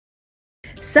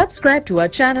Subscribe to our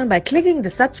channel by clicking the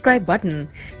subscribe button.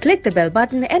 Click the bell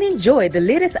button and enjoy the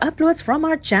latest uploads from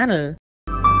our channel.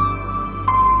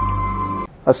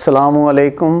 अस्सलामु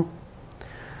अलैकुम।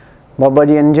 बाबा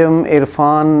जी अंजुम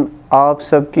इरफान आप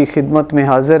सबकी खिदमत में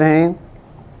हाज़िर हैं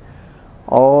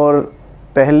और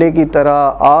पहले की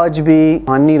तरह आज भी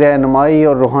रूहानी रहनुमाई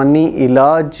और रूहानी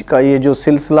इलाज का ये जो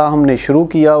सिलसिला हमने शुरू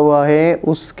किया हुआ है,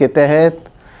 उसके तहत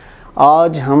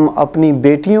आज हम अपनी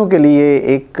बेटियों के लिए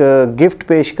एक गिफ्ट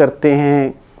पेश करते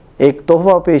हैं, एक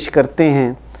तोहफ़ा पेश करते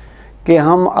हैं कि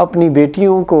हम अपनी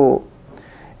बेटियों को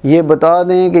ये बता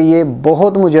दें कि ये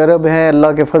बहुत मुजरब है,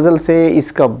 अल्लाह के फ़ज़ल से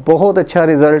इसका बहुत अच्छा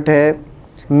रिज़ल्ट है।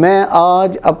 मैं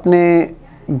आज अपने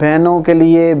बहनों के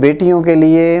लिए, बेटियों के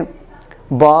लिए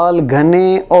बाल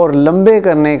घने और लंबे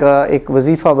करने का एक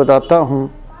वजीफ़ा बताता हूँ।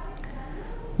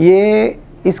 ये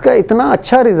इसका इतना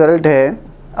अच्छा रिज़ल्ट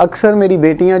है, अक्सर मेरी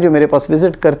बेटियां जो मेरे पास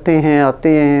विज़िट करते हैं, आते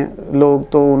हैं लोग,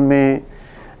 तो उनमें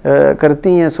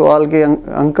करती हैं सवाल कि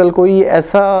अंकल कोई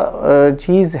ऐसा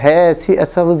चीज़ है,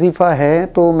 ऐसा वजीफ़ा है,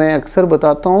 तो मैं अक्सर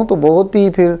बताता हूँ। तो बहुत ही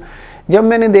फिर जब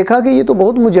मैंने देखा कि ये तो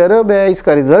बहुत मुजरब है,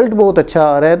 इसका रिज़ल्ट बहुत अच्छा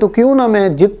आ रहा है, तो क्यों ना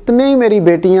मैं जितने मेरी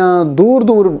बेटियां दूर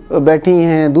दूर बैठी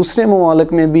हैं, दूसरे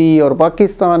ममालिक में भी और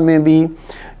पाकिस्तान में भी,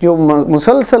 जो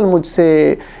मुसलसल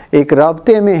मुझसे एक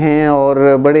राब्ते में हैं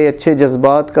और बड़े अच्छे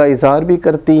जज्बात का इज़हार भी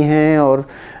करती हैं और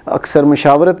अक्सर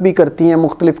मशावरत भी करती हैं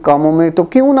मुख्तलिफ़ कामों में, तो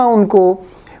क्यों ना उनको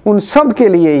उन सब के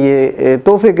लिए ये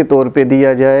तोहफ़े के तौर पे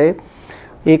दिया जाए।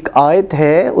 एक आयत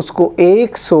है, उसको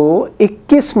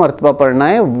 121 मरतबा पढ़ना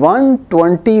है,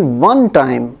 121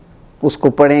 टाइम उसको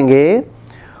पढ़ेंगे।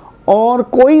 और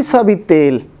कोई सा भी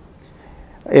तेल,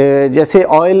 जैसे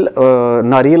ऑयल,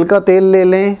 नारियल का तेल ले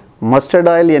लें, मस्टर्ड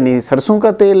ऑयल यानी सरसों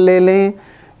का तेल ले लें,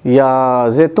 या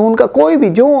जैतून का, कोई भी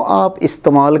जो आप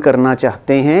इस्तेमाल करना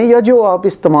चाहते हैं या जो आप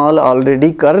इस्तेमाल ऑलरेडी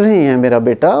कर रहे हैं मेरा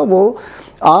बेटा, वो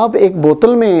आप एक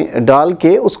बोतल में डाल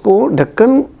के उसको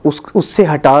ढक्कन उससे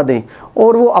हटा दें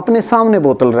और वो अपने सामने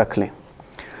बोतल रख लें।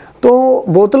 तो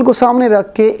बोतल को सामने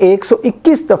रख के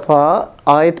 121 दफ़ा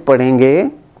आयत पढ़ेंगे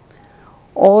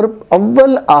और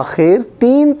अव्वल आखिर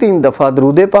 3-3 दफ़ा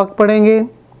दरूद पाक पढ़ेंगे।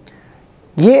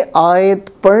 ये आयत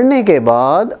पढ़ने के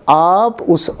बाद आप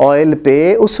उस ऑयल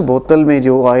पे, उस बोतल में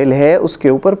जो ऑयल है उसके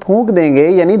ऊपर फूंक देंगे,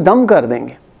 यानी दम कर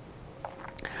देंगे।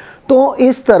 तो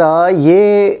इस तरह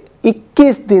ये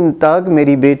 21 दिन तक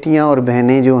मेरी बेटियां और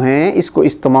बहनें जो हैं इसको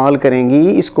इस्तेमाल करेंगी,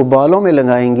 इसको बालों में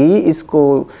लगाएंगी,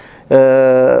 इसको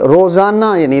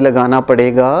रोज़ाना यानी लगाना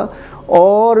पड़ेगा।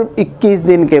 और 21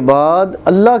 दिन के बाद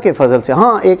अल्लाह के फ़ज़ल से,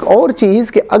 हाँ एक और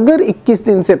चीज़ कि अगर 21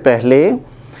 दिन से पहले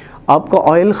आपका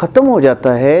ऑयल ख़त्म हो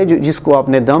जाता है, जिसको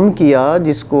आपने दम किया,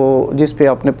 जिस पे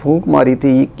आपने फूंक मारी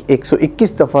थी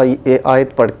 121 दफ़ा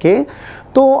आयत पढ़ के,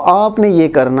 तो आपने ये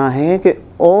करना है कि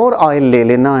और ऑयल ले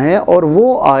लेना है और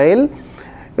वो ऑयल,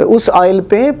 उस ऑयल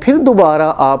पे फिर दोबारा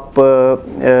आप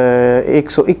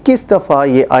 121 दफ़ा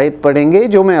ये आयत पढ़ेंगे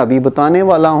जो मैं अभी बताने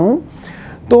वाला हूँ।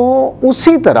 तो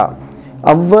उसी तरह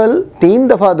अव्वल 3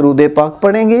 दफ़ा दरूद पाक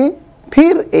पढ़ेंगे,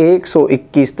 फिर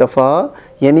 121 दफ़ा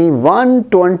यानी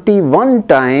 121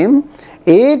 टाइम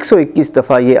 121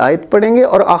 दफ़ा ये आयत पढ़ेंगे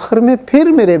और आखिर में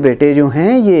फिर मेरे बेटे जो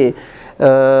हैं ये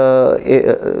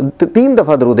 3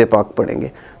 दफ़ा दरूद पाक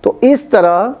पढ़ेंगे। तो इस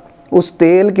तरह उस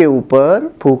तेल के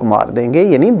ऊपर फूंक मार देंगे,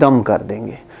 यानी दम कर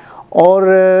देंगे,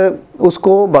 और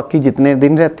उसको बाकी जितने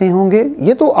दिन रहते होंगे,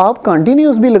 ये तो आप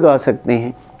कंटिन्यूस भी लगा सकते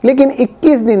हैं, लेकिन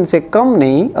 21 दिन से कम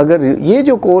नहीं। अगर ये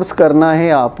जो कोर्स करना है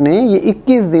आपने, ये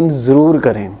 21 दिन ज़रूर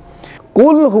करें।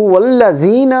 कुल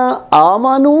हुवल्लज़ीना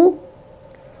आमनू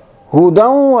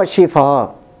हुदन व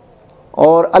शिफा।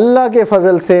 और अल्लाह के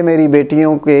फ़ज़ल से मेरी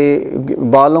बेटियों के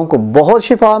बालों को बहुत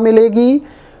शिफा मिलेगी,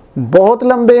 बहुत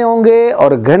लंबे होंगे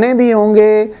और घने भी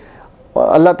होंगे।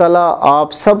 अल्लाह ताला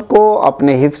आप सबको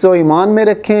अपने हिफ्ज़ व ईमान में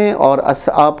रखें और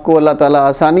आपको अल्लाह ताला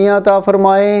आसानियाँ अता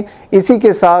फ़रमाए। इसी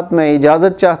के साथ मैं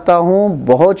इजाज़त चाहता हूँ।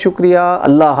 बहुत शुक्रिया।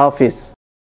 अल्लाह हाफ़िज़।